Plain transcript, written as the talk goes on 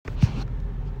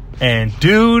And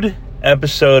dude,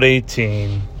 episode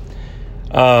 18.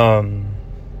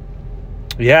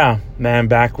 Yeah, man,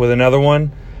 back with another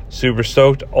one. Super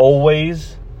stoked.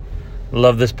 Always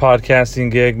love this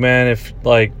podcasting gig, man. If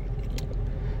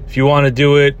you want to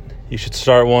do it, you should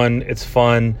start one. It's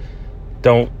fun.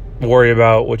 Don't worry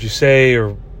about what you say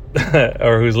or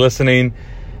or who's listening.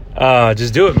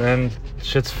 Just do it, man.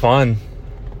 Shit's fun.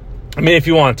 I mean, if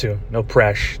you want to. No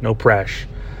press.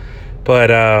 But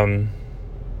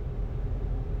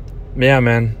yeah,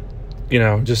 man. You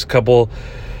know, just a couple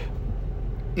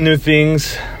new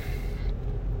things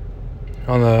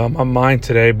on my mind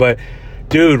today. But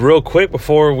dude, real quick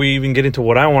before we even get into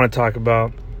what I want to talk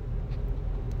about.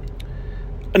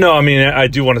 No, I mean, I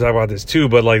do want to talk about this too,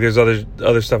 but like there's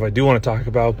other stuff I do want to talk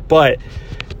about. But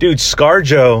dude,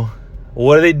 scarjoe,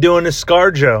 what are they doing to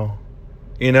scarjoe?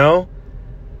 You know?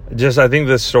 I think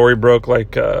the story broke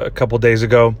like a couple days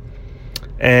ago,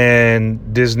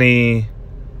 and Disney,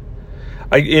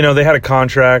 they had a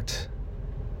contract,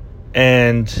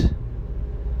 and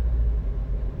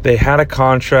they had a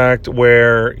contract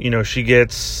where, she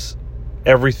gets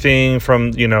everything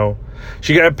from,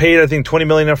 she got paid, I think, $20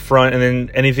 million up front, and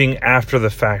then anything after the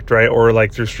fact, right? Or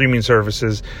like through streaming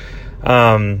services.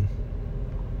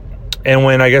 And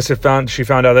when I guess she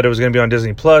found out that it was going to be on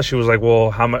Disney Plus, she was like,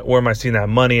 well, where am I seeing that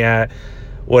money at?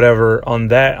 Whatever on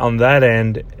that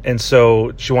end. And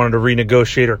so she wanted to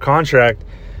renegotiate her contract,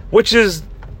 which is,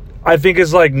 I think,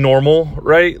 is like normal,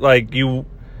 right? Like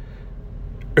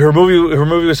her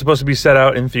movie was supposed to be set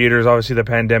out in theaters. Obviously the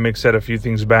pandemic set a few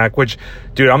things back, which,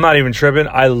 dude, I'm not even tripping.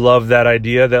 I love that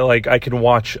idea that like I can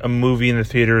watch a movie in the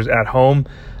theaters at home.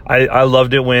 I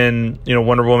loved it when,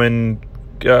 Wonder Woman,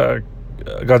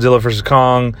 Godzilla vs.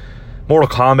 Kong, Mortal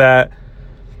Kombat,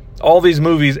 all these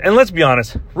movies. And let's be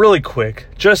honest, really quick,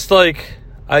 just like,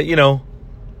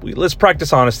 let's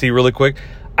practice honesty really quick.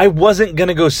 I wasn't going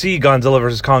to go see Godzilla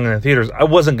vs. Kong in the theaters. I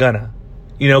wasn't gonna,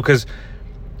 because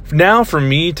now for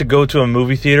me to go to a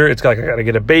movie theater, it's like I got to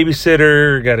get a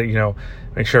babysitter, got to,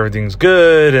 make sure everything's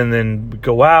good, and then we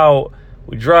go out,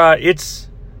 we drive.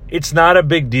 It's not a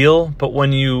big deal, but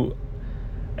when you,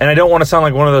 and I don't want to sound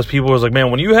like one of those people who's like,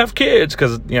 man, when you have kids,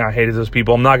 because, I hated those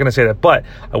people. I'm not going to say that, but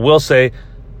I will say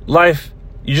life,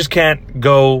 you just can't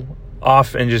go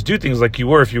off and just do things like you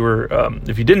were if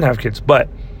you didn't have kids. But,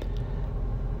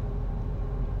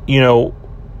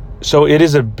 so it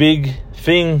is a big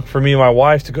thing for me and my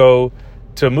wife to go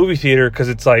to a movie theater, because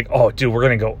it's like, oh, dude, we're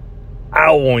going to go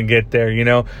out when we get there,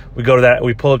 We go to that,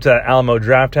 we pull up to that Alamo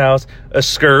Draft House, a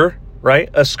skr, right?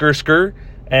 A skr.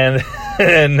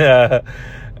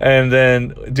 And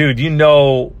then, dude,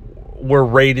 we're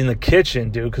raiding the kitchen,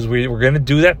 dude, because we're going to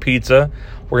do that pizza.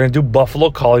 We're going to do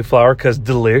buffalo cauliflower because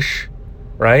delish,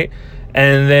 right?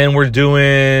 And then we're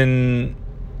doing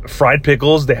fried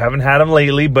pickles. They haven't had them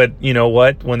lately, but you know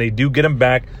what? When they do get them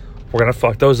back, we're going to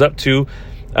fuck those up too.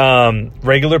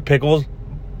 Regular pickles,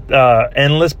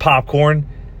 endless popcorn,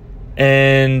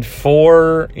 and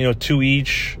 4, 2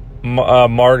 each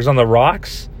margs on the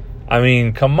rocks. I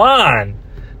mean, come on.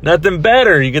 Nothing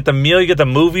better. You get the meal, you get the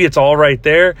movie, it's all right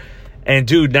there. And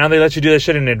dude, now they let you do that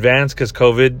shit in advance because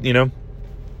COVID,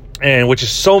 and which is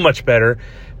so much better,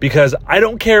 because I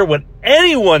don't care what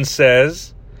anyone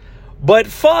says, but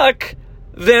fuck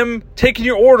them taking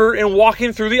your order and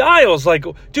walking through the aisles. Like,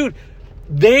 dude,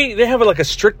 they have like a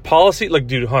strict policy. Like,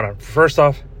 dude, hold on. First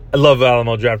off, I love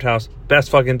Alamo Draft House.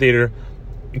 Best fucking theater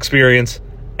experience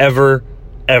ever,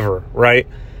 right?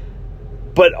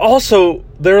 But also,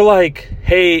 they're like,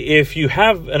 hey, if you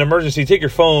have an emergency, take your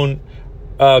phone,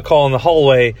 call in the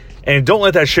hallway, and don't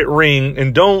let that shit ring,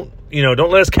 and don't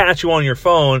let us catch you on your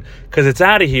phone, because it's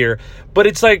out of here. But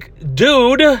it's like,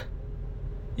 dude,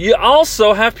 you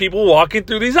also have people walking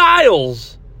through these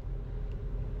aisles.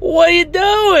 What are you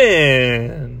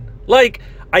doing? Like,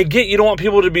 I get you don't want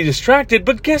people to be distracted,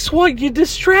 but guess what? You're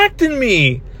distracting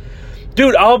me.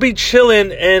 Dude, I'll be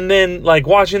chilling and then, like,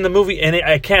 watching the movie, and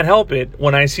I can't help it.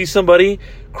 When I see somebody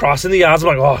crossing the aisles,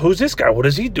 I'm like, oh, who's this guy? What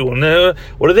is he doing?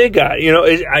 What do they got?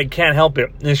 I can't help it.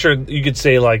 And sure, you could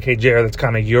say, like, hey, Jared, that's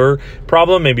kind of your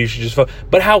problem. Maybe you should just...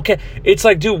 But how can... It's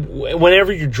like, dude,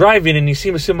 whenever you're driving and you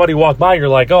see somebody walk by, you're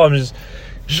like, oh, I'm just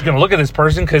going to look at this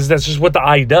person, because that's just what the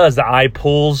eye does. The eye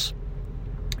pulls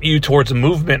you towards a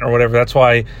movement or whatever. That's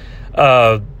why...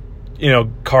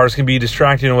 cars can be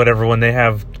distracting or whatever when they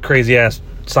have crazy ass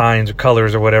signs or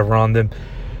colors or whatever on them.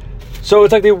 So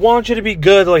it's like they want you to be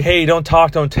good. Like, hey, don't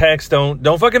talk, don't text,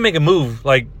 don't fucking make a move.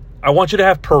 Like, I want you to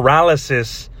have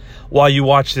paralysis while you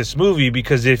watch this movie,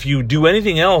 because if you do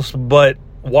anything else but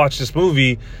watch this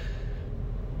movie,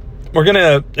 we're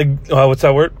gonna what's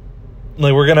that word?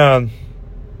 Like, we're gonna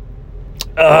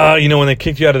when they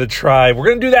kicked you out of the tribe, we're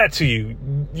going to do that to you.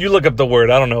 You look up the word.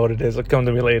 I don't know what it is. It'll come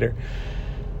to me later.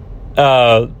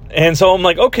 And so I'm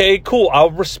like, okay, cool.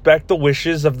 I'll respect the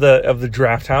wishes of the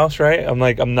draft house, right? I'm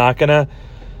like, I'm not gonna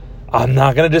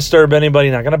disturb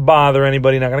anybody, not gonna bother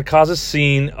anybody, not gonna cause a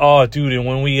scene. Oh, dude, and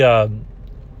when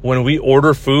we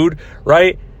order food,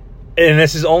 right? And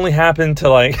this has only happened to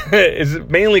like, it's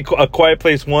mainly A Quiet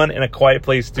Place 1 and A Quiet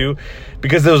Place 2,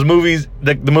 because those movies,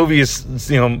 the movie is,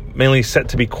 mainly set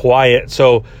to be quiet.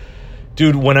 So,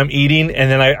 dude, when I'm eating and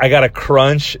then I got to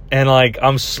crunch and like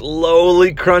I'm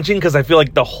slowly crunching because I feel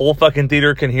like the whole fucking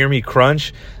theater can hear me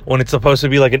crunch when it's supposed to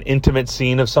be like an intimate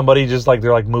scene of somebody just like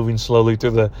they're like moving slowly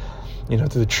through the, through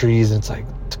the trees, and it's like,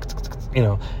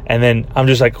 and then I'm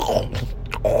just like,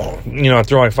 I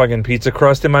throw my fucking pizza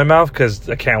crust in my mouth because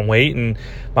I can't wait. And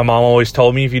my mom always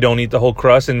told me if you don't eat the whole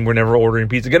crust, and we're never ordering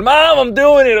pizza again. Mom, I'm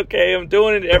doing it, okay? I'm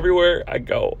doing it everywhere I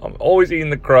go. I'm always eating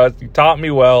the crust. You taught me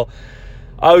well.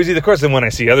 I always eat the crust, and when I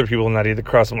see other people not eat the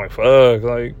crust, I'm like, fuck,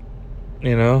 like,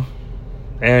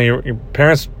 and your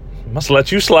parents must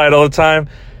let you slide all the time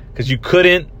because you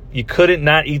couldn't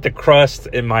not eat the crust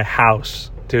in my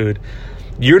house, dude.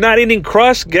 You're not eating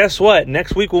crust, guess what?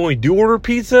 Next week when we do order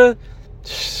pizza,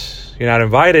 you're not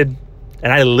invited.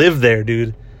 And I lived there,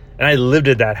 dude. And I lived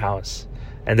at that house.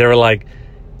 And they were like,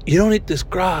 you don't eat this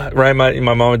crust, right? My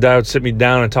mom and dad would sit me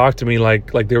down and talk to me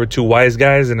like they were two wise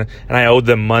guys, and I owed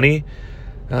them money.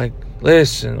 They're like,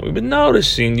 listen, we've been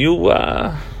noticing you're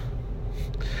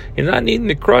not eating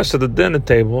the crust at the dinner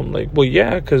table. I'm like, well,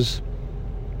 yeah, because,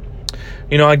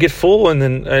 I get full, and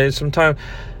then sometimes,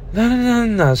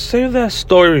 no, save that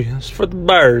story. It's for the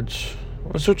birds.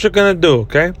 That's what you're going to do,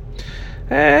 okay?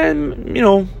 And,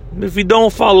 if you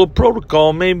don't follow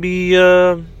protocol, maybe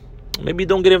don't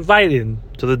get invited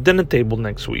to the dinner table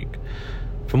next week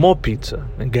for more pizza.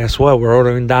 And guess what? We're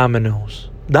ordering Domino's.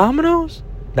 Domino's.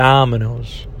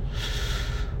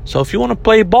 So if you want to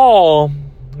play ball,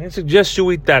 I suggest you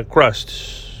eat that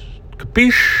crust.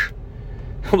 Capiche?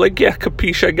 I'm like, yeah,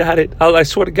 capiche, I got it. I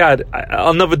swear to God,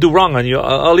 I'll never do wrong on you.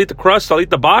 I'll eat the crust, I'll eat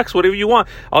the box, whatever you want.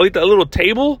 I'll eat that little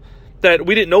table that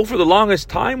we didn't know for the longest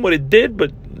time what it did,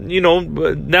 but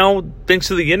now thanks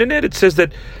to the internet, it says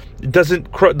that it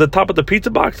doesn't the top of the pizza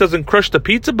box doesn't crush the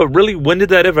pizza. But really, when did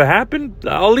that ever happen?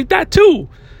 I'll eat that too.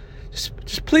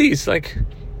 Just please, like,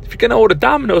 if you're gonna order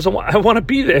Domino's, I want to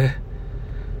be there.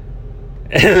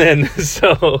 And then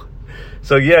so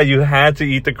yeah, you had to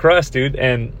eat the crust, dude.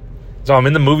 And so I'm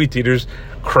in the movie theaters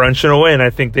crunching away, and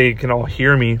I think they can all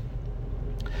hear me.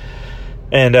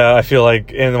 And I feel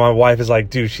like, and my wife is like,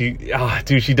 dude, she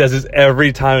does this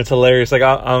every time. It's hilarious.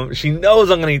 Like, she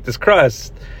knows I'm gonna eat this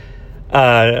crust,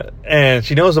 and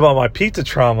she knows about my pizza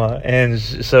trauma, and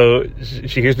so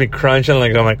she hears me crunching,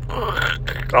 like I'm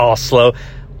like, all slow,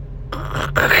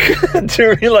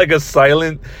 during like a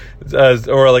silent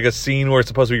or like a scene where it's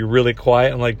supposed to be really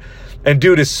quiet. I'm like, and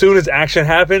dude, as soon as action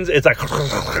happens, it's like,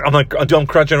 I'm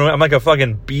crunching. I'm like a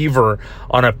fucking beaver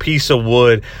on a piece of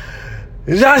wood.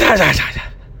 You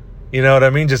know what I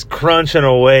mean? Just crunching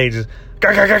away, just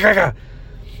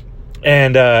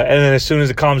and then as soon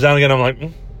as it calms down again, I'm like,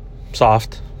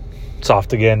 soft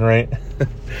again, right?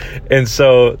 And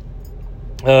so,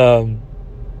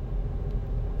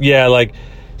 yeah, like,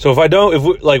 so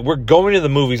if we're going to the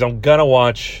movies, I'm gonna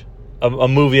watch a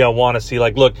movie I want to see.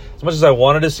 Like, look, as much as I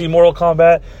wanted to see Mortal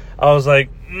Kombat, I was like,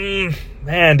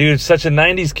 man, dude, such a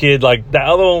 90s kid. Like, the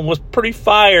other one was pretty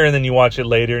fire, and then you watch it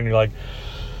later and you're like,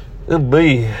 oh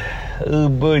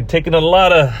boy, taking a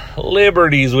lot of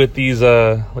liberties with these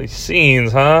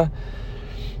scenes, huh?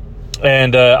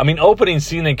 And opening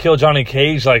scene, they kill Johnny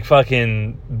Cage like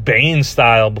fucking Bane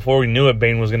style before we knew what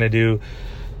Bane was gonna do.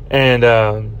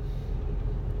 And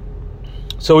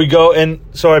so we go, and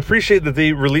so I appreciate that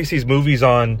they release these movies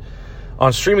on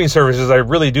streaming services. I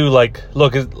really do. Like,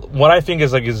 look, what I think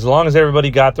is, like, as long as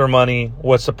everybody got their money,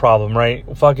 what's the problem, right?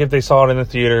 Fuck if they saw it in the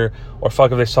theater, or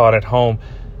fuck if they saw it at home.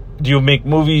 Do you make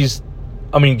movies?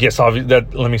 Yes,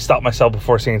 let me stop myself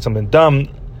before saying something dumb.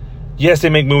 Yes, they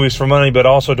make movies for money, but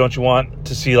also, don't you want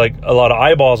to see like a lot of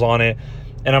eyeballs on it?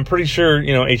 And I'm pretty sure,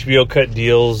 HBO cut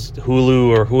deals, Hulu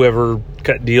or whoever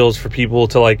cut deals for people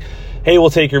to, like, hey,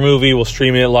 we'll take your movie, we'll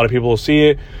stream it, a lot of people will see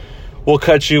it, we'll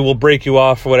cut you, we'll break you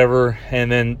off or whatever,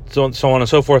 and then so on and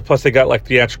so forth. Plus, they got like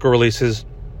theatrical releases.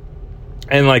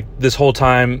 And like this whole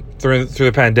time through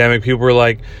the pandemic, people were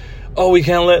like, oh, we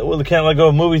can't let go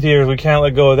of movie theaters, we can't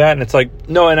let go of that. And it's like,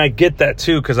 no, and I get that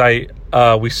too, because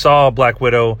we saw Black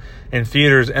Widow in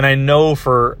theaters, and I know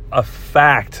for a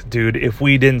fact, dude, if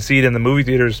we didn't see it in the movie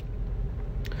theaters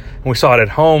and we saw it at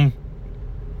home,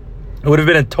 it would have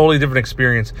been a totally different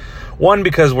experience. One,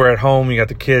 because we're at home, you got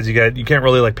the kids, you can't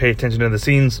really like pay attention to the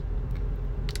scenes,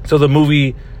 so the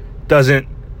movie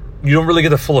you don't really get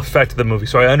the full effect of the movie.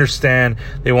 So I understand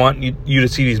they want you to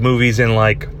see these movies in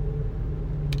like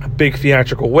a big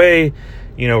theatrical way,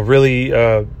 really,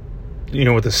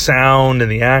 with the sound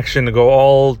and the action to go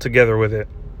all together with it.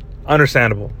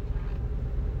 Understandable.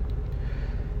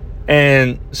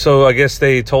 And so I guess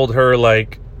they told her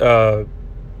like, yeah,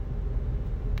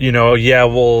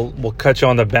 we'll cut you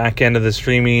on the back end of the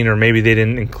streaming, or maybe they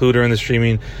didn't include her in the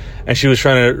streaming, and she was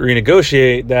trying to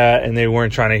renegotiate that, and they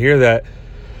weren't trying to hear that.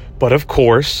 But of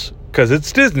course, because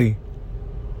it's Disney,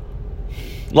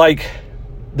 like,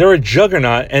 they're a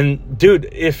juggernaut, and dude,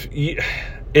 if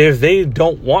they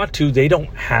don't want to, they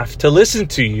don't have to listen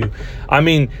to you. I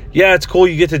mean, yeah, it's cool,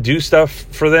 you get to do stuff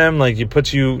for them, like,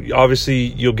 obviously,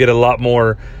 you'll get a lot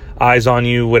more eyes on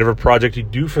you, whatever project you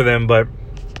do for them, but,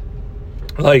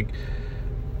 like,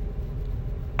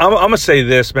 I'm gonna say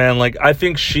this, man, like, I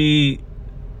think she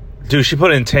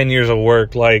put in 10 years of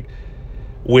work, like,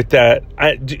 with that.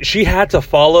 She had to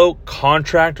follow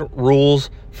contract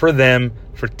rules for them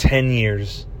for 10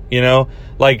 years,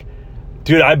 like,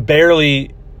 dude, I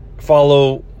barely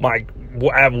follow my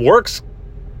work's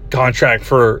contract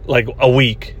for like a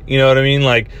week, you know what I mean?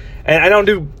 Like, and I don't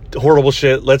do horrible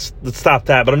shit, let's stop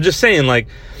that, but I'm just saying, like,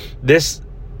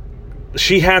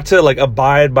 she had to like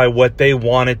abide by what they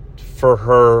wanted for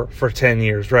her for 10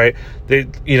 years, right? They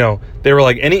were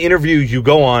like, any interview you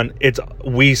go on,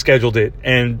 we scheduled it,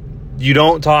 and you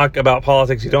don't talk about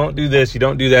politics, you don't do this, you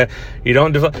don't do that, you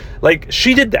don't like,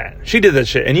 she did that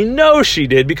shit, and she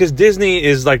did, because Disney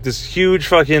is like this huge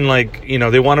fucking, like,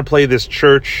 they want to play this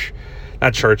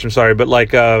not church, I'm sorry, but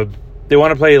like, they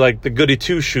want to play like the goody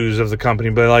two shoes of the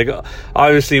company, but like,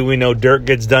 obviously we know dirt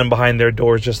gets done behind their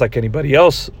doors just like anybody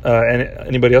else, and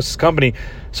anybody else's company.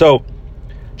 So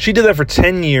she did that for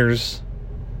 10 years.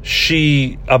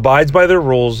 She abides by their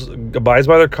rules, abides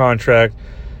by their contract.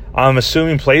 I'm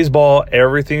assuming plays ball,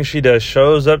 everything she does,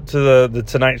 shows up to the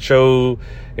Tonight Show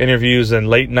interviews and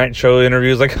late night show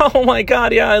interviews, like, oh my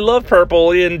God, yeah, I love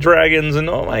purple and dragons, and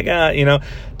oh my God,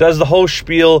 does the whole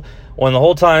spiel, when the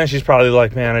whole time she's probably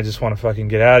like, man, I just want to fucking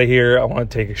get out of here, I want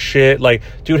to take a shit. Like,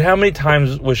 dude, how many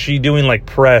times was she doing like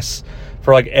press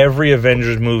for like every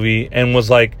Avengers movie, and was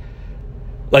like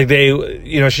they,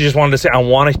 she just wanted to say, I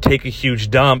want to take a huge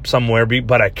dump somewhere,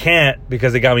 but I can't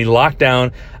because they got me locked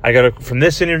down. I got to, from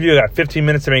this interview, I got 15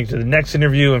 minutes to make it to the next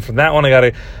interview, and from that one, I got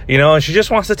to, and she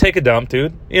just wants to take a dump,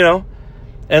 dude,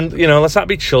 and, let's not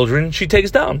be children. She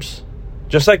takes dumps,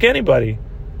 just like anybody.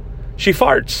 She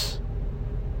farts.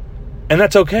 And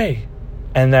that's okay.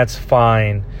 And that's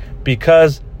fine,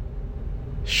 because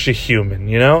she's human,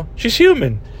 She's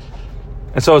human.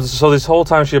 And so this whole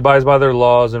time she abides by their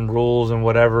laws and rules and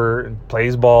whatever, and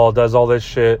plays ball, does all this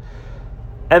shit.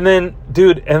 And then,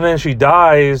 dude, she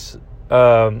dies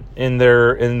in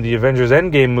the Avengers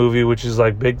Endgame movie, which is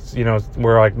like big,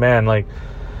 we're like, man, like,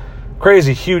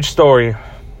 crazy, huge story.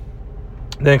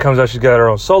 Then it comes out she's got her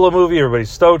own solo movie.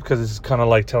 Everybody's stoked because this is kind of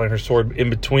like telling her story in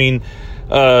between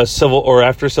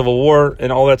after Civil War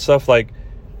and all that stuff. Like,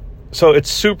 so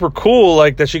it's super cool,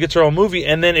 like, that she gets her own movie.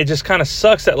 And then it just kind of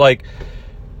sucks that, like,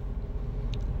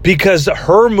 because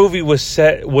her movie was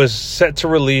set to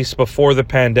release before the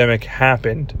pandemic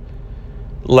happened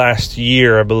last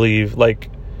year, I believe. Like,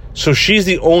 so she's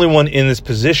the only one in this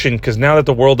position, because now that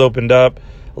the world opened up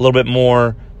a little bit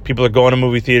more, people are going to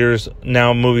movie theaters.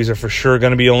 Now movies are for sure going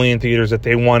to be only in theaters that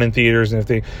they want in theaters, and if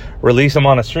they release them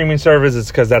on a streaming service, it's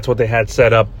because that's what they had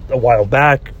set up a while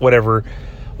back, whatever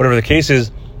the case is.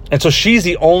 And so she's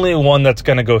the only one that's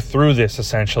going to go through this,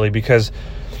 essentially, because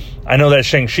I know that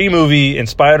Shang-Chi movie and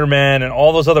Spider-Man and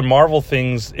all those other Marvel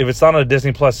things, if it's not a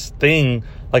Disney Plus thing,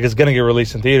 like, it's going to get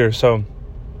released in theaters. So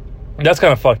that's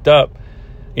kind of fucked up.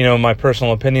 My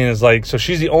personal opinion is, like, so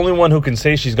she's the only one who can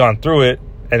say she's gone through it,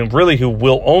 and really who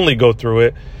will only go through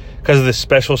it because of this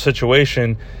special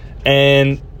situation.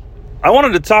 And I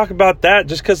wanted to talk about that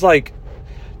just because, like,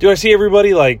 I see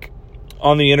everybody, like,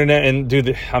 on the internet, and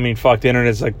fuck, the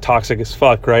internet is like toxic as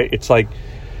fuck, right? It's like,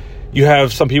 you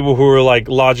have some people who are like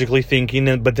logically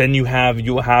thinking, but then you have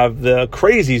the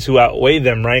crazies who outweigh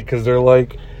them, right? Because they're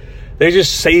like, they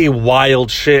just say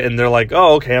wild shit, and they're like,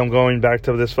 oh, okay, I'm going back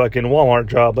to this fucking Walmart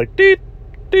job, like, deet,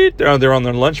 deet. They're on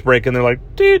their lunch break, and they're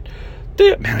like, deet,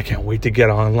 deet. Man, I can't wait to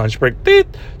get on lunch break, deet,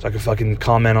 so I can fucking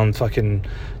comment on fucking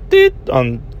deet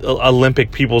on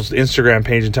Olympic people's Instagram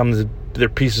page and tell them that they're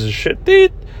pieces of shit,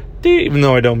 deet, deet, even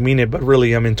though I don't mean it, but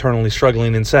really I'm internally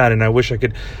struggling and sad, and I wish I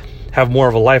could have more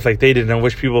of a life like they did. And I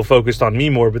wish people focused on me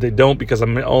more, but they don't, because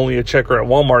I'm only a checker at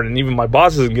Walmart. And even my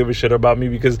boss doesn't give a shit about me,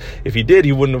 because if he did,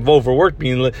 he wouldn't have overworked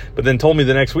me, but then told me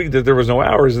the next week that there was no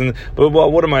hours. But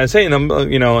what am I saying? I'm,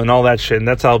 and all that shit. And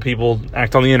that's how people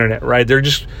act on the internet, right? They're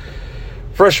just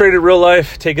frustrated real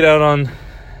life, take it out on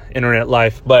internet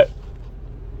life. But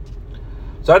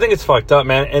so I think it's fucked up,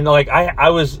 man. And like I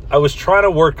was trying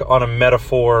to work on a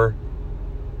metaphor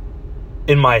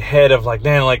in my head of like,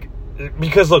 man, like,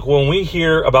 because look, when we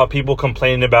hear about people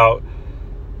complaining about,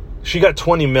 she got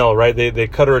 20 mil, right? They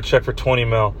cut her a check for 20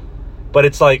 mil, but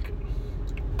it's like,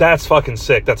 that's fucking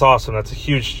sick. That's awesome. That's a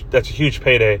huge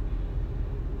payday.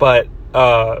 But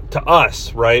to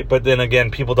us, right? But then again,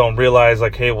 people don't realize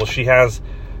like, hey, well, she has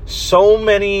so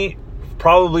many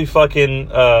probably fucking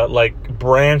like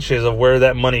branches of where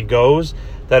that money goes,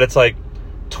 that it's like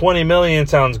 20 million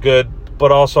sounds good,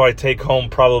 but also I take home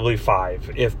probably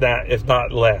 5, if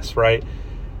not less, right?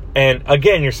 And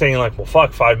again, you're saying like, well,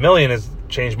 fuck, 5 million has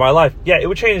changed my life. Yeah, it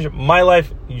would change my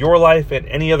life, your life, and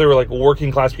any other like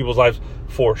working class people's lives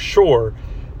for sure.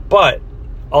 But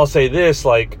I'll say this,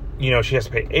 like, she has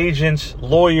to pay agents,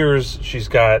 lawyers. She's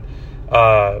got,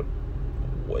 I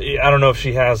don't know if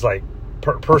she has like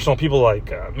personal people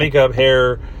like makeup,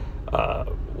 hair,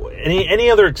 any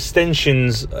other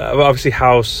extensions, obviously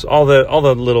house, all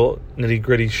the little nitty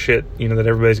gritty shit, that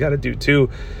everybody's got to do too.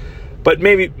 But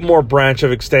maybe more branch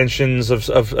of extensions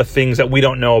of things that we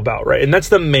don't know about, right? And that's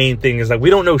the main thing, is like, we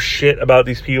don't know shit about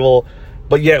these people,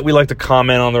 but yet we like to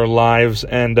comment on their lives.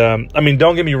 And I mean,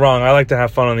 don't get me wrong, I like to have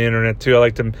fun on the internet too. I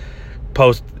like to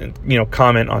post,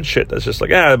 comment on shit that's just like,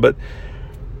 but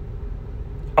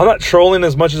I'm not trolling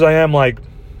as much as I am like,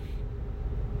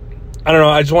 I don't know,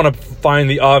 I just want to find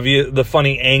the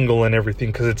funny angle and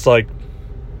everything, because it's like,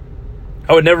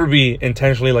 I would never be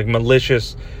intentionally like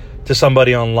malicious to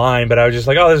somebody online, but I was just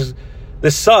like, oh,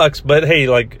 this sucks, but hey,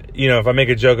 like, if I make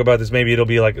a joke about this, maybe it'll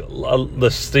be like the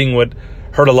sting would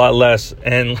hurt a lot less.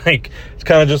 And like, it's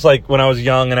kind of just like when I was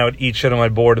young and I would eat shit on my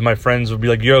board and my friends would be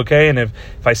like, you okay? And if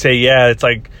I say yeah, it's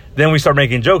like, then we start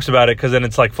making jokes about it, because then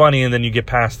it's like funny, and then you get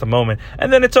past the moment,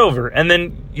 and then it's over, and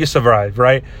then you survive,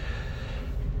 right?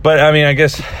 But I mean, I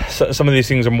guess some of these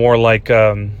things are more like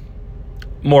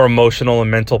more emotional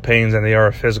and mental pains than they are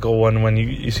a physical one. When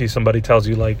you see somebody tells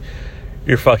you like,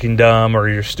 you're fucking dumb, or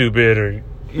you're stupid, or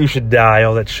you should die,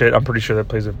 all that shit, I'm pretty sure that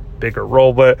plays a bigger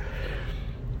role. But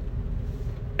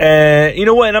and you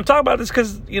know what? And I'm talking about this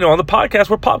because, on the podcast,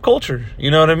 we're pop culture. You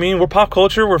know what I mean? We're pop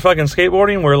culture. We're fucking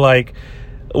skateboarding.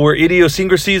 We're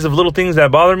idiosyncrasies of little things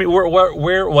that bother me.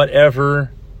 We're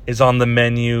whatever is on the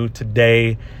menu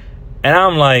today. And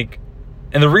I'm like,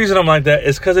 and the reason I'm like that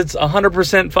is because it's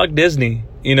 100% fuck Disney.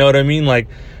 You know what I mean? Like,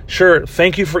 sure,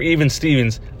 thank you for Even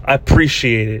Stevens. I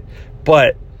appreciate it.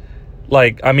 But,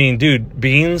 like, I mean, dude,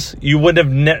 Beans would have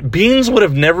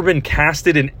never been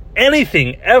casted in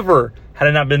anything ever had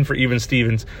it not been for Even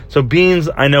Stevens. So Beans,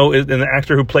 I know, and the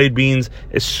actor who played Beans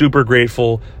is super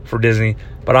grateful for Disney.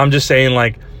 But I'm just saying,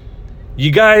 like,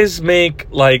 you guys make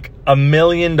like $1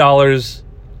 million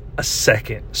a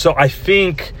second. So I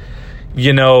think,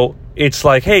 it's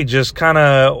like, hey, just kind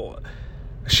of,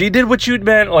 she did what you'd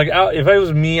meant. Like, if it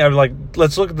was me, I'd be like,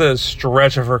 let's look at the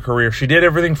stretch of her career. She did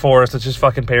everything for us. Let's just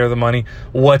fucking pay her the money.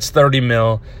 What's 30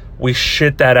 mil? We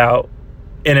shit that out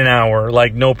in an hour.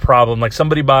 Like, no problem. Like,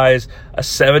 somebody buys a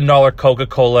 $7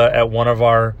 Coca-Cola at one of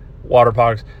our water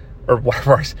parks,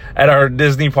 at our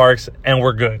Disney parks, and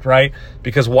we're good, right?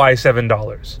 Because why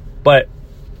 $7? But,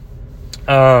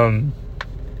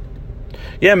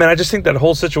 yeah, man, I just think that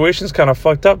whole situation's kind of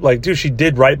fucked up. Like, dude, she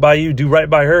did right by you, do right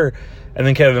by her. And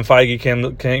then Kevin Feige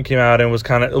came out and was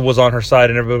on her side,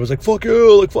 and everybody was like, fuck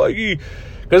you, like Feige.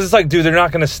 Because it's like, dude, they're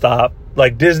not going to stop.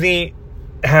 Like, Disney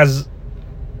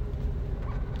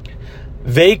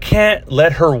they can't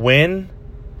let her win,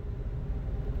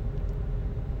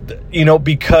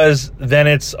 because then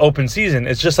it's open season.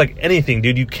 It's just like anything,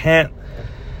 dude. You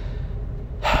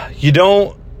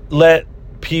don't let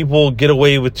people get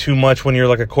away with too much when you're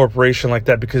like a corporation like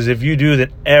that, because if you do,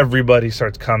 then everybody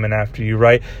starts coming after you,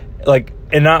 right? Like,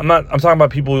 and I'm talking about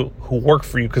people who work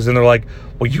for you, because then they're like,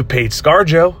 well, you paid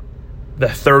ScarJoe the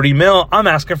 30 mil. I'm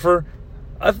asking for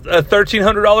a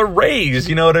 $1,300 raise.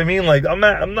 You know what I mean? Like, I'm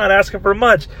not asking for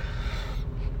much.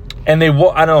 And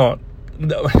odds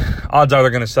are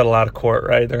they're going to settle out of court,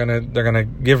 right? They're going to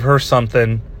give her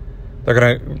something. They're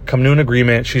going to come to an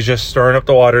agreement. She's just stirring up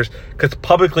the waters, because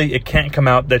publicly it can't come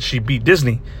out that she beat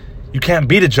Disney. You can't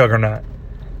beat a juggernaut.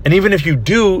 And even if you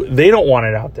do, they don't want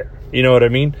it out there. You know what I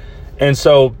mean? And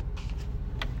so,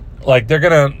 like,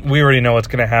 we already know what's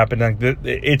going to happen. Like,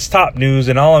 it's top news.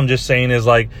 And all I'm just saying is,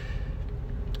 like,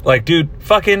 Like, dude,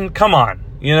 fucking come on.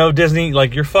 You know, Disney,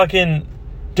 like, you're fucking...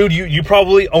 Dude, you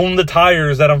probably own the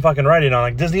tires that I'm fucking riding on.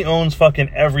 Like, Disney owns fucking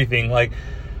everything. Like,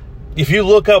 if you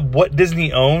look up what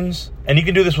Disney owns, and you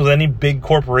can do this with any big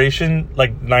corporation,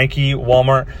 like Nike,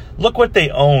 Walmart, look what they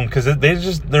own, because they're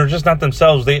just not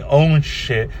themselves. They own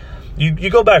shit. You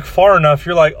go back far enough,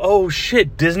 you're like, oh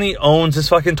shit, Disney owns this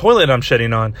fucking toilet I'm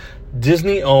shitting on.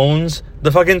 Disney owns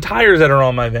the fucking tires that are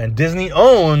on my van. Disney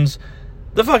owns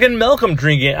the fucking milk I'm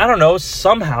drinking. I don't know,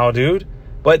 somehow, dude.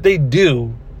 But they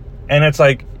do. And it's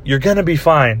like, you're gonna be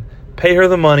fine. Pay her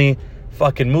the money.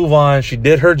 Fucking move on. She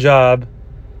did her job.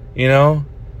 You know?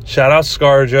 Shout out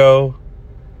ScarJoe.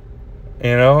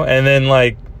 You know? And then,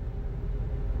 like,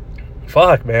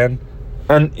 fuck, man.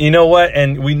 And you know what?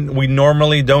 And we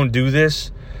normally don't do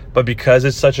this, but because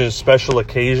it's such a special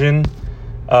occasion,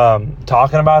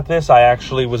 talking about this, I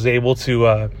actually was able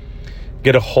to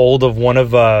get a hold of one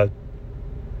of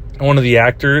the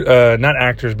actors, not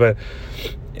actors, but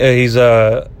he's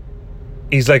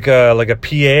like a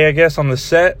PA, I guess, on the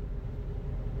set.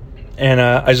 And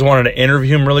I just wanted to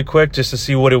interview him really quick just to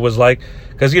see what it was like.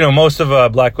 Because, you know, most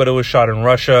of Black Widow was shot in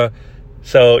Russia.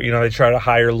 So, you know, they try to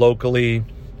hire locally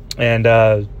and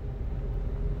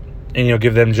you know,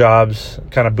 give them jobs,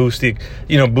 kind of boost the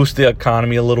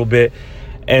economy a little bit.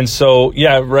 And so,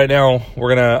 yeah, right now I'm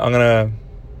gonna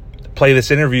play this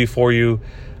interview for you.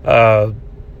 I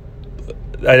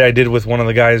did with one of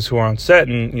the guys who are on set,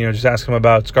 and, you know, just ask him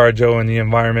about ScarJoe and the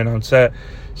environment on set.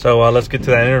 So let's get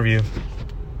to that interview.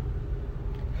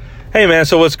 Hey, man,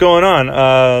 so what's going on?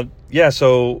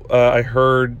 I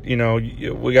heard, you know,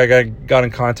 I got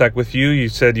in contact with you. You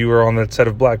said you were on the set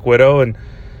of Black Widow, and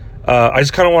I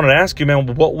just kind of wanted to ask you,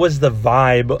 man, what was the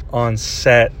vibe on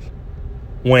set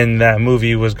when that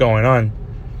movie was going on?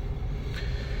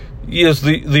 Yes,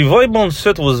 the vibe on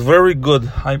set was very good.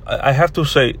 I have to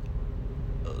say,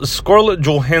 Scarlett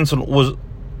Johansson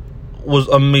was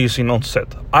amazing on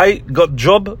set. I got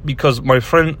job because my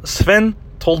friend Sven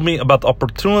told me about the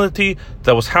opportunity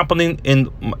that was happening in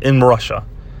Russia,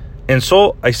 and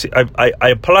so I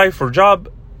apply for job.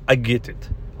 I get it.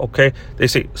 Okay, they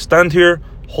say stand here,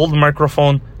 hold the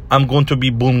microphone. I'm going to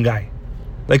be boom guy.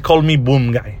 They call me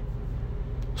boom guy.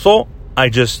 So I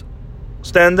just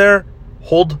stand there,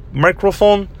 hold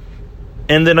microphone,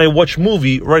 and then I watch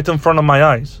movie right in front of my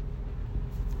eyes.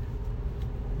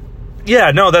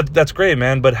 Yeah, no, that's great,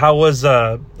 man. But how was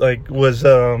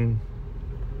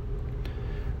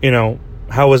you know,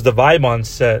 how was the vibe on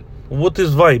set? What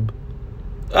is vibe?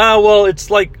 Well,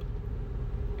 it's like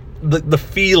the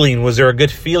feeling. Was there a good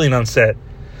feeling on set?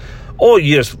 Oh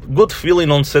yes, good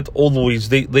feeling on set always.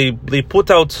 They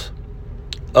put out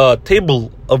a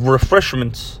table of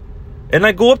refreshments, and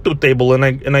I go up to the table and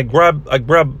I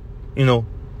grab you know,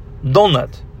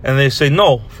 donut, and they say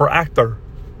no for actor.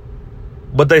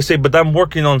 But they say, but I'm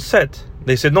working on set.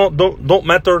 They say no, don't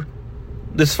matter.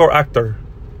 This is for actor.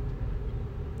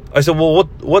 I said, well,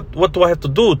 what do I have to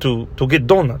do to get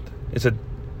donut? He said,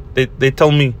 they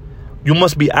tell me, you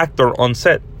must be actor on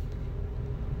set.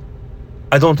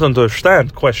 I don't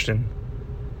understand question,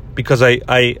 because I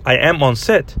am on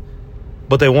set,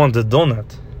 but I want the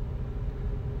donut.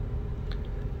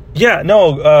 Yeah,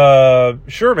 no,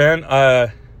 sure,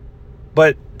 man.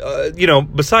 But you know,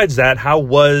 besides that, how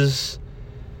was,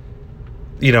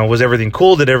 you know, was everything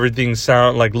cool? Did everything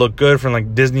look good from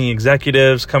like Disney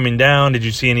executives coming down? Did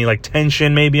you see any like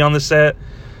tension maybe on the set?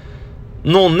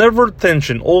 No, never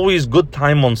tension. Always good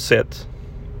time on set.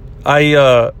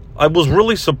 I was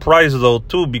really surprised though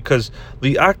too, because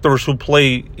the actors who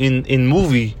play in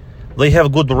movie, they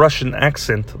have good Russian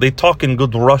accent. They talk in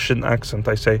good Russian accent,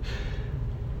 I say.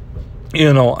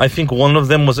 You know, I think one of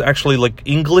them was actually like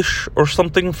English or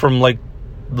something from like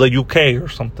the UK or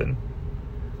something.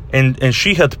 And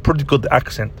she had pretty good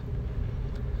accent.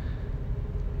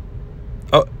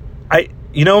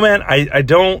 You know, man, I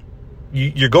don't...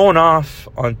 You're going off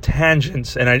on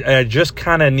tangents, and I just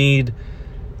kind of need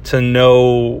to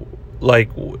know, like,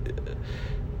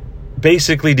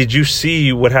 basically, did you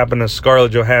see what happened to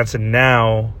Scarlett Johansson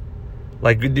now?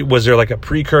 Like, was there, like, a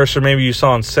precursor maybe you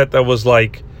saw on set that was,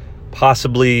 like,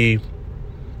 possibly,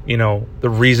 you know, the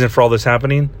reason for all this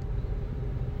happening?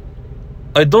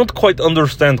 I don't quite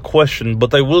understand question,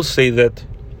 but I will say that,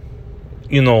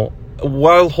 you know,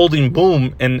 while holding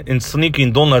boom and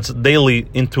sneaking donuts daily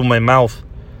into my mouth,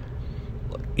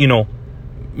 you know,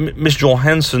 Miss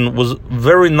Johansson was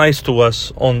very nice to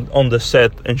us on the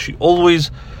set, and she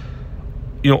always,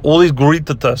 you know, always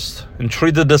greeted us and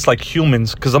treated us like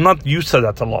humans, because I'm not used to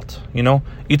that a lot, you know.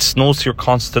 It snows here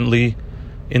constantly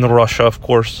in Russia, of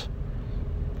course.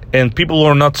 And people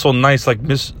are not so nice, like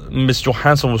Miss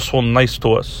Johansson was so nice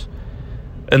to us.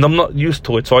 And I'm not used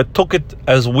to it, so I took it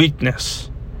as weakness.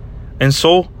 And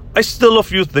so, I steal a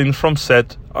few things from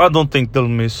set. I don't think they'll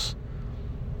miss.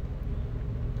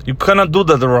 You cannot do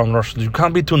that around Russians. You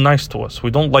can't be too nice to us.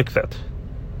 We don't like that.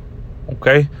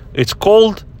 Okay? It's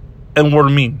cold, and we're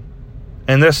mean.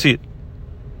 And that's it.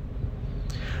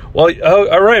 Well,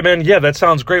 all right, man. Yeah, that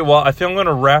sounds great. Well, I think I'm going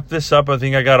to wrap this up. I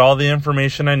think I got all the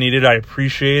information I needed. I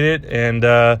appreciate it.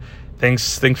 And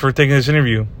thanks for taking this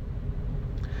interview.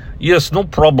 Yes, no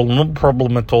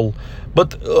problem at all.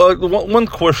 But one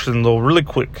question, though, really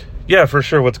quick. Yeah, for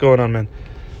sure. What's going on, man?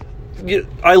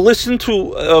 I listen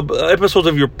to episodes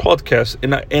of your podcast,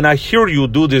 and I hear you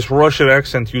do this Russian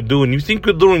accent you do, and you think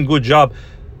you're doing a good job.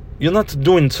 You're not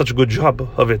doing such a good job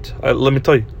of it. Let me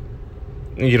tell you.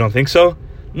 You don't think so?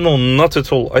 No, not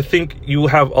at all. I think you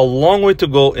have a long way to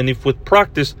go, and if with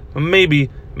practice, maybe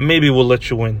we'll let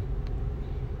you win.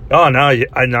 Oh, now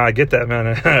I get that,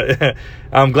 man.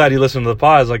 I'm glad you listened to the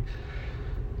pod. Like,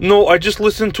 no, I just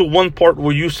listened to one part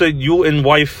where you said you and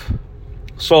wife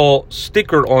saw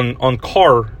sticker on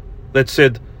car that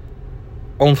said,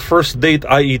 "On first date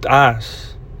I eat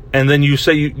ass," and then you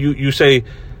say you say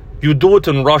you do it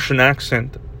in Russian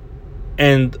accent,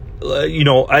 and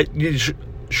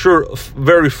sure,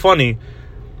 very funny,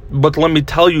 but let me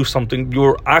tell you something.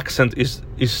 Your accent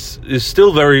is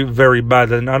still very, very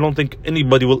bad, and I don't think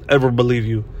anybody will ever believe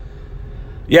you.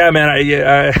 Yeah, man,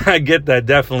 I get that,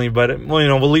 definitely, but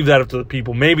we'll leave that up to the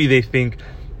people. Maybe they think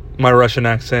my Russian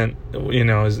accent,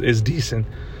 is decent.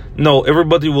 No,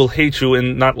 everybody will hate you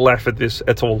and not laugh at this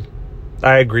at all.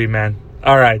 I agree, man.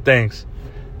 All right, thanks.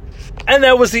 And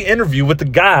that was the interview with the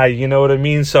guy, you know what I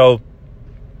mean? So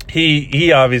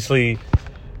he obviously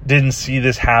didn't see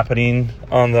this happening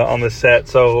on the set,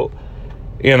 so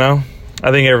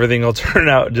I think everything will turn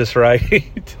out just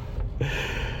right.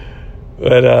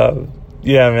 But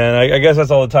yeah, man, I guess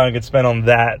that's all the time I could spend on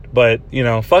that. But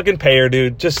fucking pay her,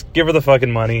 dude. Just give her the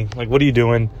fucking money. Like, what are you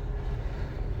doing?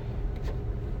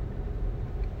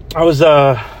 I was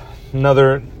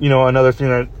another thing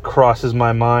that crosses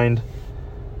my mind.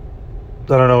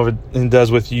 I don't know if it does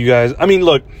with you guys. I mean,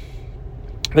 look,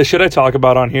 the shit I talk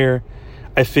about on here,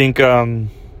 I think, I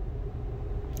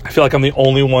feel like I'm the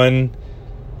only one.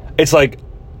 It's like,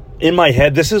 in my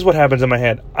head, this is what happens in my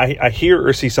head. I hear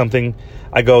or see something,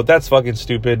 I go, that's fucking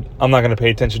stupid. I'm not going to pay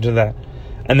attention to that.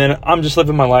 And then I'm just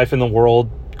living my life in the world,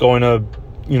 going to,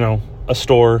 a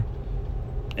store,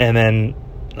 and then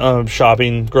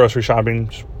shopping, grocery shopping,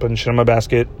 just putting shit in my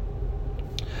basket.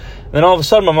 And then all of a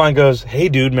sudden my mind goes, hey,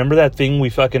 dude, remember that thing we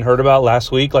fucking heard about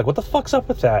last week? Like, what the fuck's up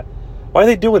with that? Why are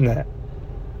they doing that?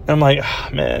 And I'm like,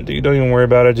 man, dude, don't even worry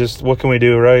about it. Just, what can we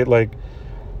do, right? Like,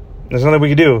 there's nothing we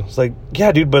can do. It's like,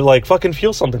 yeah, dude, but like, fucking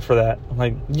feel something for that. I'm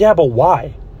like, yeah, but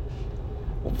why?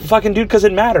 Fucking dude, because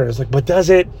it matters. Like, but does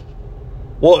it?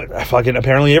 Well, fucking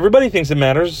apparently everybody thinks it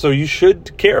matters, so you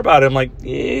should care about it. I'm like,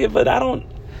 yeah, but I don't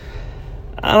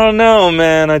know,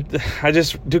 man. I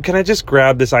just, dude, can I just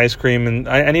grab this ice cream and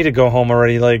I need to go home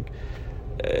already? Like,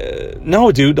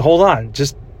 no, dude, hold on.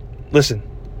 Just listen.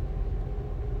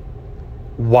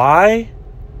 Why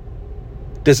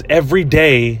does every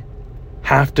day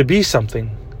have to be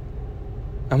something?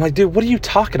 I'm like, dude, what are you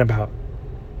talking about?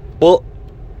 Well,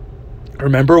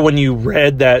 remember when you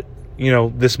read that,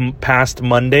 this past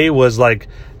Monday was like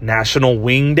National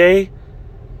Wing Day?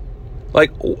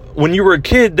 Like, when you were a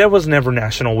kid, that was never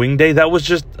National Wing Day. That was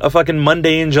just a fucking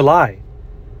Monday in July.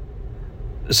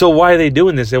 So why are they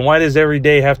doing this? And why does every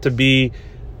day have to be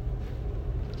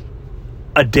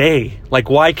a day? Like,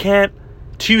 why can't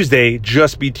Tuesday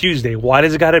just be Tuesday? Why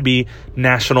does it got to be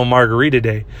National Margarita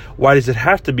Day? Why does it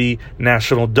have to be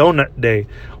National Donut Day?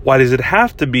 Why does it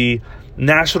have to be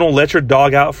National Let Your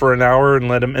Dog Out for an hour and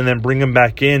then bring him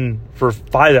back in for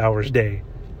 5 hours Day?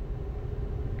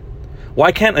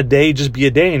 Why can't a day just be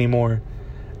a day anymore?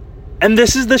 And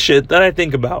this is the shit that I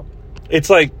think about. It's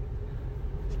like,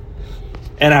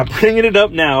 and I'm bringing it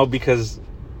up now because,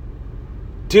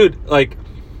 dude, like,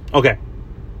 okay.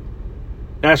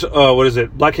 What is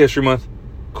it? Black History Month?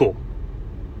 Cool.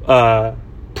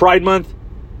 Pride Month?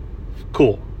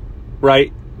 Cool.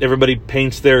 Right? Everybody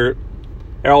paints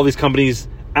all these companies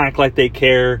act like they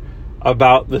care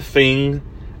about the thing,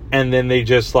 and then they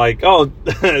just like, oh,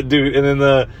 dude, and then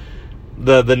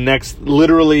the next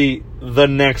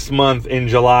month in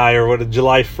July, or what,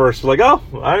 July 1st, like, oh,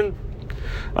 I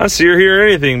don't see or hear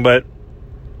anything, but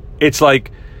it's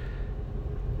like,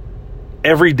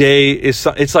 every day is,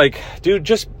 it's like, dude,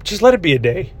 just let it be a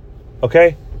day,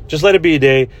 okay? Just let it be a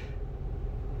day.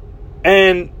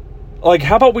 And, like,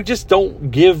 how about we just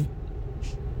don't give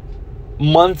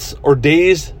months or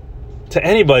days to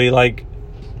anybody. Like,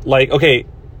 okay.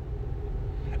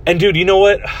 And dude, you know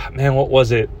what? Man, what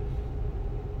was it?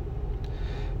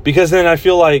 Because then I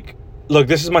feel like, look,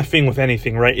 this is my thing with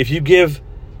anything, right? If you give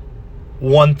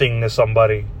one thing to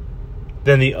somebody,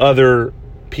 then the other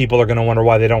people are going to wonder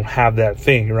why they don't have that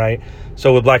thing, right?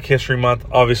 So with Black History Month,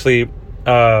 obviously,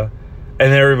 and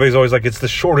then everybody's always like, it's the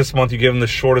shortest month. You give them the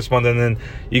shortest month, and then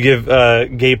you give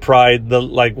Gay Pride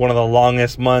one of the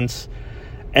longest months.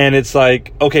 And it's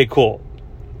like, okay, cool.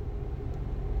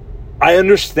 I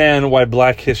understand why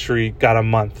Black History got a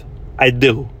month. I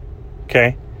do.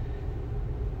 Okay?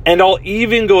 And I'll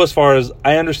even go as far as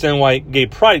I understand why Gay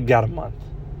Pride got a month.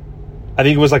 I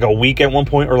think it was like a week at one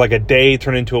point, or like a day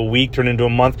turned into a week, turned into a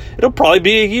month. It'll probably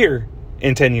be a year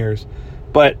in 10 years.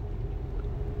 But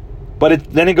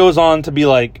then it goes on to be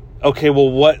like, okay,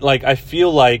 well, what, like, I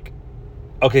feel like,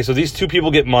 okay, so these two people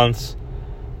get months,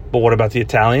 but what about the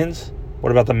Italians?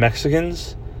 What about the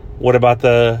Mexicans? What about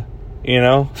the, you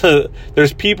know,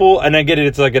 there's people, and I get it,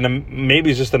 it's like,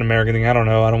 maybe it's just an American thing, I don't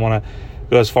know, I don't want to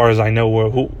go as far as I know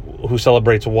who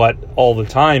celebrates what all the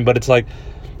time, but it's like,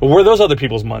 where are those other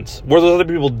people's months? Where are those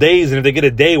other people's days? And if they get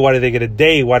a day, why do they get a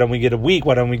day? Why don't we get a week?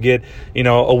 Why don't we get, you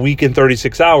know, a week and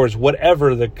 36 hours?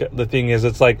 Whatever the thing is,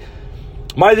 it's like,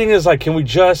 my thing is like, can we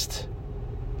just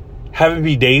have it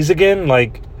be days again?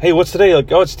 Like, hey, what's today?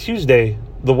 Like, oh, it's Tuesday.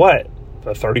 The what?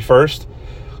 The 31st?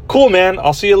 Cool, man.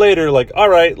 I'll see you later. Like, all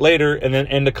right, later. And then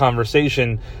end the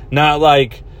conversation. Not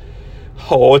like,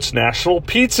 oh, it's National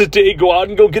Pizza Day. Go out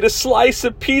and go get a slice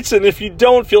of pizza. And if you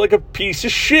don't, feel like a piece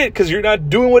of shit because you're not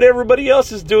doing what everybody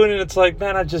else is doing. And it's like,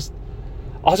 man, I'll just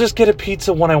get a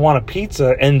pizza when I want a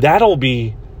pizza. And that'll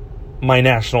be my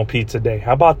National Pizza Day.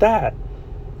 How about that?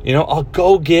 You know, I'll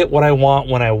go get what I want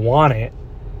when I want it.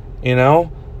 You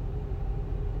know?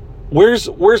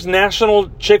 Where's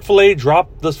National Chick-fil-A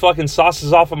drop the fucking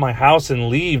sauces off of my house and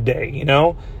leave day, you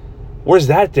know? Where's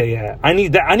that day at? I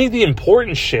need that. I need the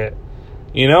important shit.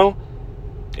 You know?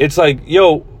 It's like,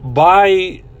 yo, buy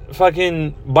me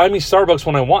Starbucks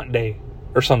when I want day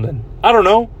or something. I don't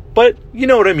know, but you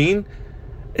know what I mean.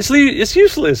 It's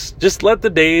useless. Just let the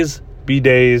days be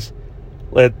days.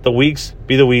 Let the weeks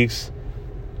be the weeks.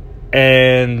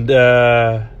 And,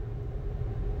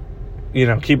 you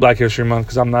know, keep Black History Month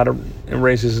because I'm not a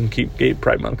racist, and keep Gay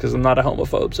Pride Month because I'm not a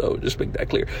homophobe. So just make that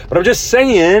clear. But I'm just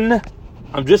saying,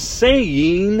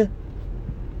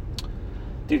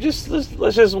 dude,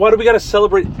 let's just, why do we got to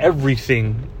celebrate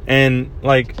everything? And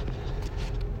like,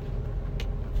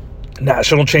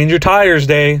 National Change Your Tires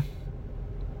Day,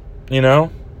 you know?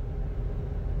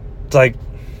 It's like,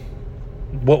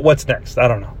 what's next? I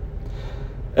don't know.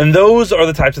 And those are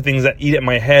the types of things that eat at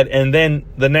my head. And then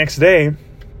the next day,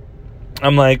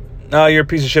 I'm like, oh, you're a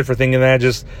piece of shit for thinking that.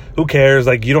 Just, who cares?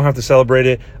 Like, you don't have to celebrate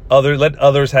it. Let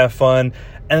others have fun.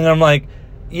 And then I'm like,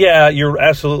 yeah, you're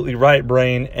absolutely right,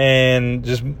 brain. And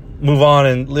just move on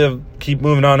and live, keep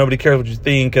moving on. Nobody cares what you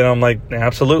think. And I'm like,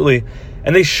 absolutely.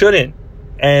 And they shouldn't.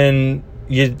 And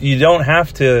you don't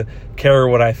have to care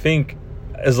what I think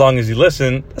as long as you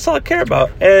listen. That's all I care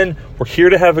about. And we're here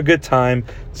to have a good time.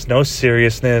 It's no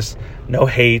seriousness, no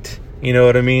hate. You know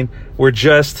what I mean? It's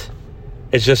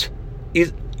just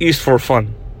East for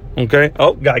fun. Okay?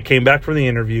 Oh, guy came back from the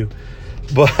interview.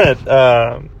 But,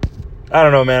 I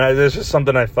don't know, man. There's just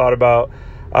something I thought about.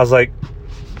 I was like,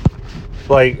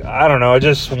 I don't know. I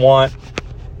just want,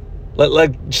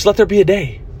 just let there be a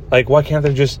day. Like, why can't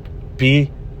there just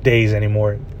be days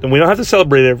anymore? And we don't have to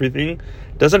celebrate everything.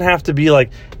 Doesn't have to be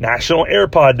like National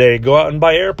AirPod Day. Go out and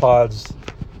buy AirPods.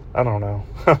 I don't know.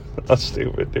 That's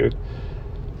stupid, dude.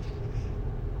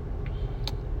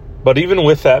 But even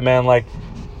with that, man, like,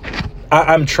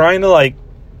 I'm trying to like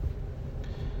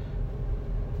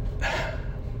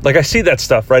I see that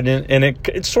stuff, right? And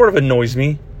it sort of annoys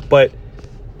me, but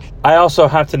I also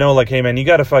have to know, like, hey, man, you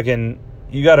got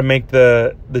to make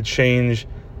the change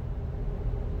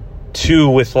too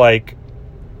with, like,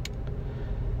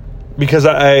 because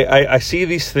I see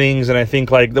these things and I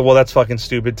think, like, well, that's fucking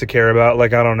stupid to care about.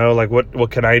 Like, I don't know, like,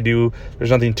 what can I do?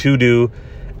 There's nothing to do.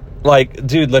 Like,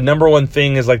 dude, the number one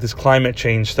thing is, like, this climate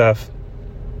change stuff.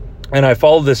 And I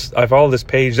follow this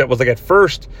page that was, like, at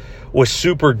first was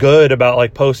super good about,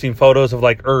 like, posting photos of,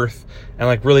 like, Earth and,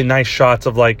 like, really nice shots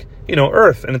of, like, you know,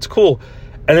 Earth, and it's cool.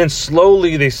 And then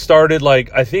slowly they started,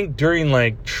 like, I think during,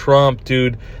 like, Trump,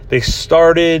 dude, they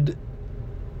started,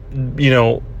 you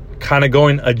know, kind of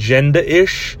going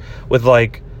agenda-ish with,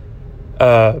 like,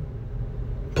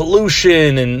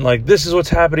 pollution and, like, this is what's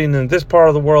happening in this part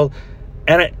of the world.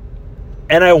 And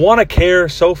I want to care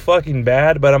so fucking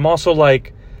bad, but I'm also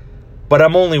like, but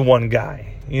I'm only one guy.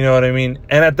 You know what I mean?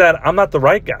 And at that, I'm not the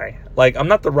right guy. Like, I'm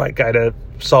not the right guy to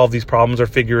solve these problems or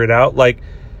figure it out. Like,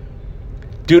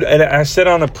 dude, and I said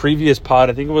on a previous pod,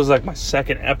 I think it was like my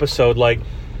second episode, like,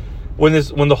 when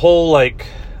the whole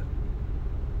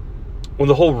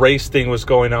race thing was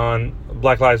going on,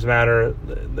 Black Lives Matter,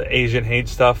 the Asian hate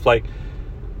stuff, like,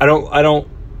 I don't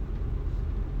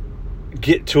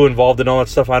get too involved in all that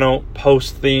stuff. I don't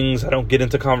post things. I don't get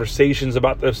into conversations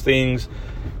about those things,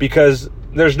 because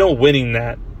there's no winning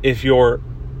that if you're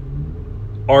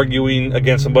arguing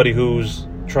against somebody who's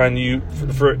trying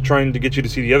to get you to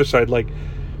see the other side. Like,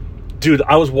 dude,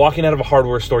 I was walking out of a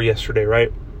hardware store yesterday,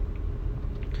 right?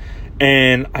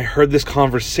 And I heard this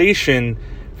conversation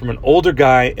from an older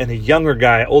guy and a younger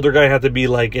guy. Older guy had to be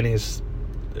like in his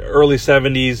early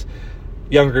 70s.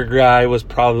 Younger guy was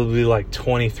probably like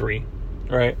 23,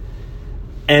 right?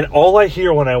 And all I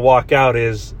hear when I walk out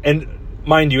is, and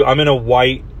mind you, I'm in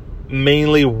a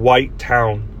mainly white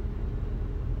town.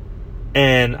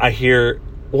 And I hear,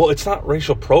 well, it's not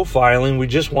racial profiling. We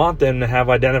just want them to have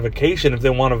identification if they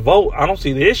want to vote. I don't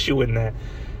see the issue in that.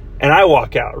 And I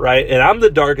walk out, right? And I'm the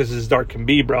darkest as dark can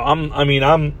be, bro. I'm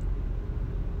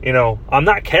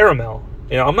not caramel.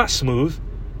 I'm not smooth.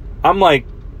 I'm like,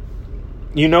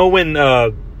 when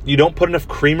you don't put enough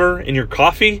creamer in your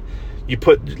coffee, you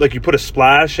put a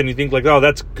splash and you think like, oh,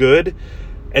 that's good.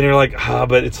 And you're like,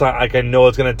 but it's not, like, I know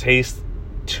it's going to taste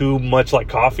too much like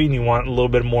coffee and you want a little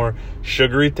bit more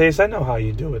sugary taste. I know how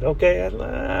you do it. Okay.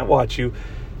 I watch you.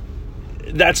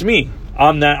 That's me.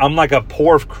 I'm like a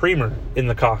pour of creamer in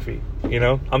the coffee,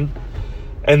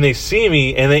 and they see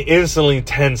me and they instantly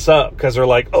tense up because they're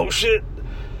like, oh shit,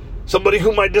 somebody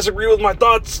who might disagree with my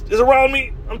thoughts is around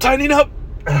me. I'm tightening up.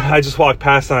 I just walk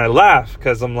past and I laugh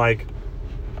because I'm like,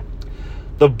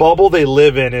 the bubble they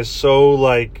live in is so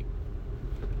like,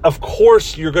 of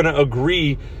course you're going to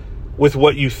agree with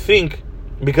what you think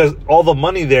because all the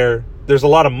money there's a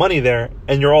lot of money there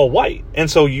and you're all white.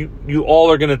 And so you all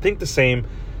are going to think the same.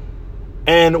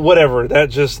 And whatever,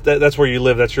 that's where you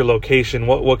live. That's your location.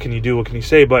 What can you do? What can you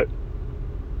say? But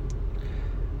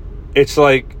it's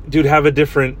like, dude, have a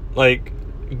different, like,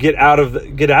 get out of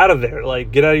there.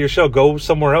 Like, get out of your shell. Go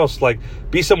somewhere else. Like,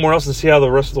 be somewhere else and see how the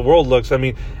rest of the world looks. I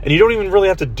mean, and you don't even really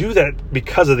have to do that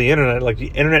because of the internet. Like, the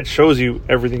internet shows you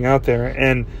everything out there.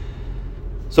 And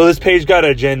so this page got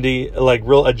agenda, like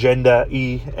real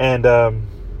agenda-y. And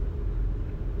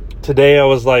today I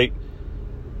was like,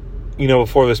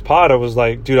 before this pod, I was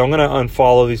like, dude, I'm going to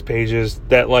unfollow these pages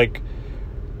that like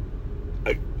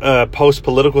post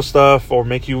political stuff or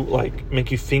make you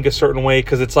think a certain way.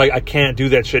 Cause it's like, I can't do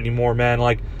that shit anymore, man.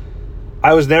 Like,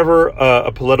 I was never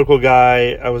a political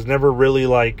guy. I was never really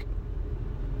like,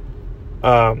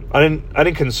 I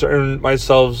didn't concern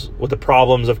myself with the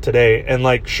problems of today. And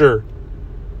like, sure,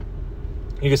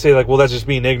 you can say like, well, that's just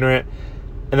being ignorant.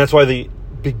 And that's why the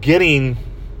beginning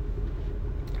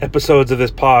episodes of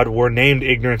this pod were named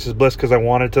Ignorance is Bliss, because I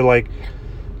wanted to like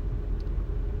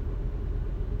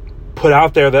put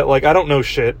out there that like I don't know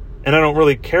shit and I don't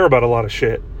really care about a lot of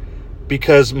shit,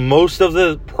 because most of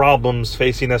the problems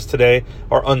facing us today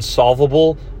are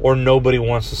unsolvable or nobody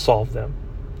wants to solve them,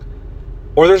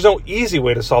 or there's no easy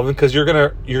way to solve them because you're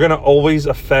gonna always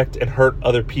affect and hurt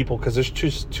other people because there's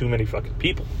just too many fucking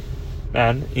people,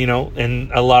 man.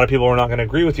 And a lot of people are not going to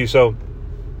agree with you. So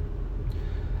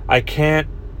I can't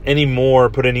anymore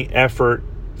put any effort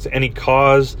to any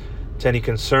cause, to any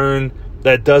concern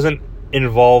that doesn't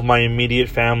involve my immediate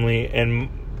family and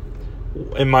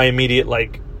in my immediate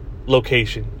like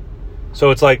location. So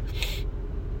it's like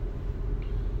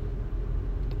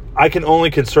I can only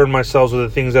concern myself with the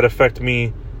things that affect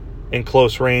me in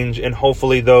close range, and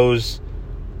hopefully those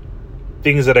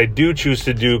things that I do choose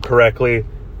to do correctly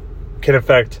can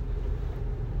affect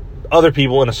other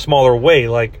people in a smaller way.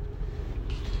 Like,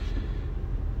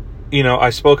 I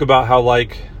spoke about how,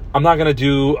 like, I'm not going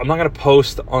to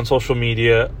post on social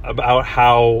media about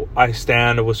how I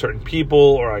stand with certain people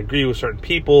or I agree with certain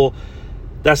people.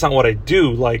 That's not what I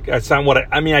do. Like, that's not what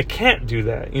I can't do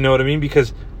that. You know what I mean?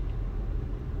 Because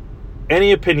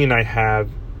any opinion I have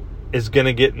is going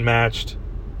to get matched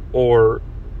or,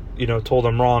 told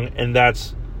I'm wrong. And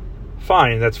that's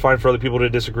fine. That's fine for other people to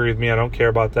disagree with me. I don't care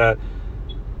about that.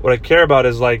 What I care about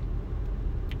is, like,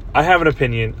 I have an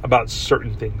opinion about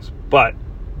certain things, but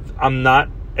I'm not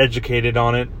educated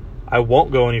on it. I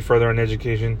won't go any further in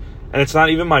education, and it's not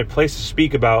even my place to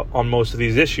speak about on most of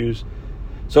these issues.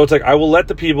 So it's like, I will let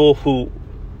the people who,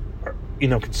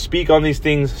 can speak on these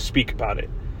things speak about it.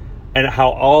 And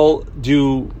how I'll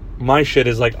do my shit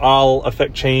is like, I'll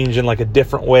affect change in like a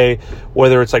different way,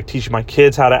 whether it's like teaching my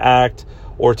kids how to act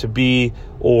or to be,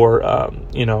 or,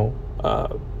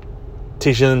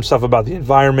 teaching them stuff about the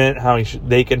environment, how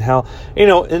they can help, you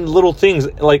know, in little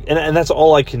things like, and that's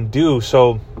all I can do.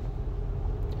 So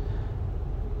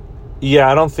yeah,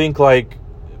 I don't think like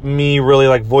me really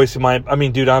like voicing I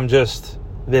mean, dude, I'm just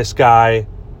this guy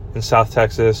in South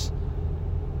Texas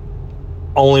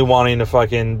only wanting to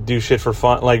fucking do shit for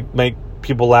fun, like make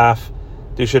people laugh,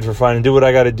 do shit for fun, and do what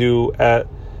I got to do at,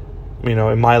 you know,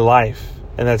 in my life.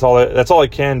 And that's all I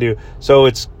can do. So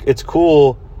it's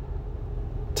cool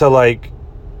to like,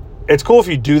 it's cool if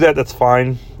you do that, that's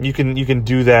fine. You can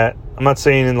do that. I'm not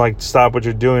saying in like stop what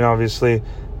you're doing, obviously,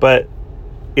 but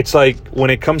it's like when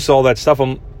it comes to all that stuff,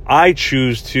 I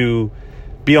choose to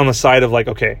be on the side of like,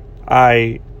 okay,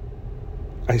 I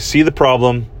see the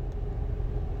problem,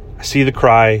 I see the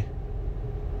cry,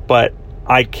 but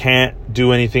I can't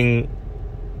do anything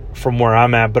from where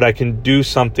I'm at, but I can do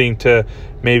something to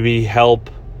maybe help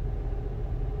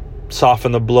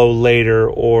soften the blow later.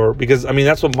 Or because I mean,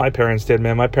 that's what my parents did,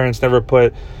 man. My parents never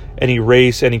put any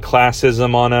race, any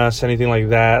classism on us, anything like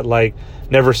that. Like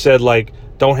never said like,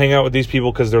 don't hang out with these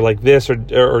people because they're like this,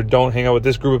 or don't hang out with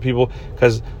this group of people,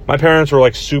 because my parents were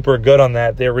like super good on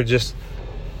that. They were just,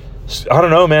 I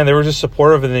don't know, man, they were just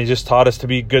supportive, and they just taught us to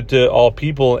be good to all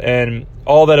people. And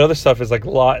all that other stuff is like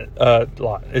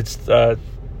it's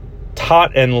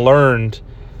taught and learned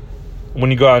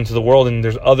when you go out into the world, and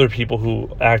there's other people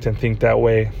who act and think that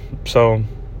way. So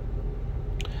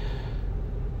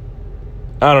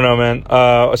I don't know,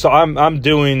 man. So I'm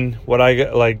doing what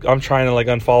I like. I'm trying to like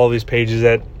unfollow these pages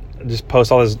that just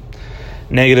post all this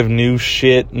negative news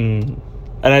shit, and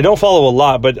I don't follow a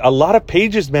lot, but a lot of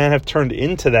pages, man, have turned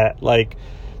into that. Like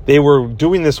they were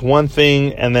doing this one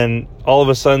thing, and then all of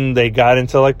a sudden they got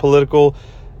into like political.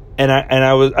 And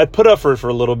I put up for it for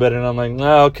a little bit, and I'm like,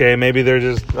 oh, okay, maybe I'll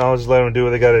just let them do what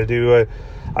they got to do.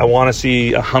 I want to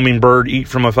see a hummingbird eat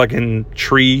from a fucking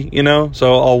tree, you know?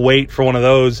 So I'll wait for one of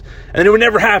those. And then it would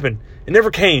never happen. It never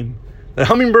came. The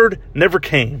hummingbird never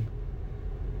came.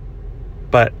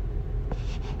 But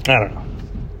I don't know.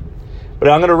 But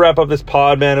I'm going to wrap up this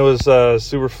pod, man. It was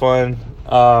super fun.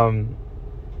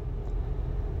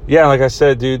 Yeah, like I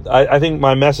said, dude, I think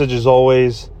my message is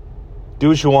always do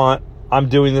what you want. I'm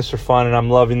doing this for fun, and I'm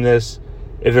loving this.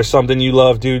 If there's something you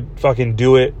love, dude, fucking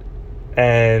do it.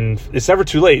 And it's never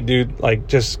too late, dude. Like,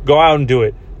 just go out and do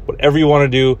it. Whatever you want to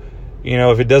do, you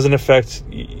know, if it doesn't affect,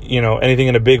 you know, anything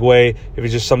in a big way, if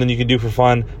it's just something you can do for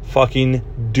fun,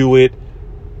 fucking do it.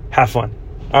 Have fun.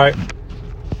 All right.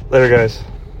 Later, guys.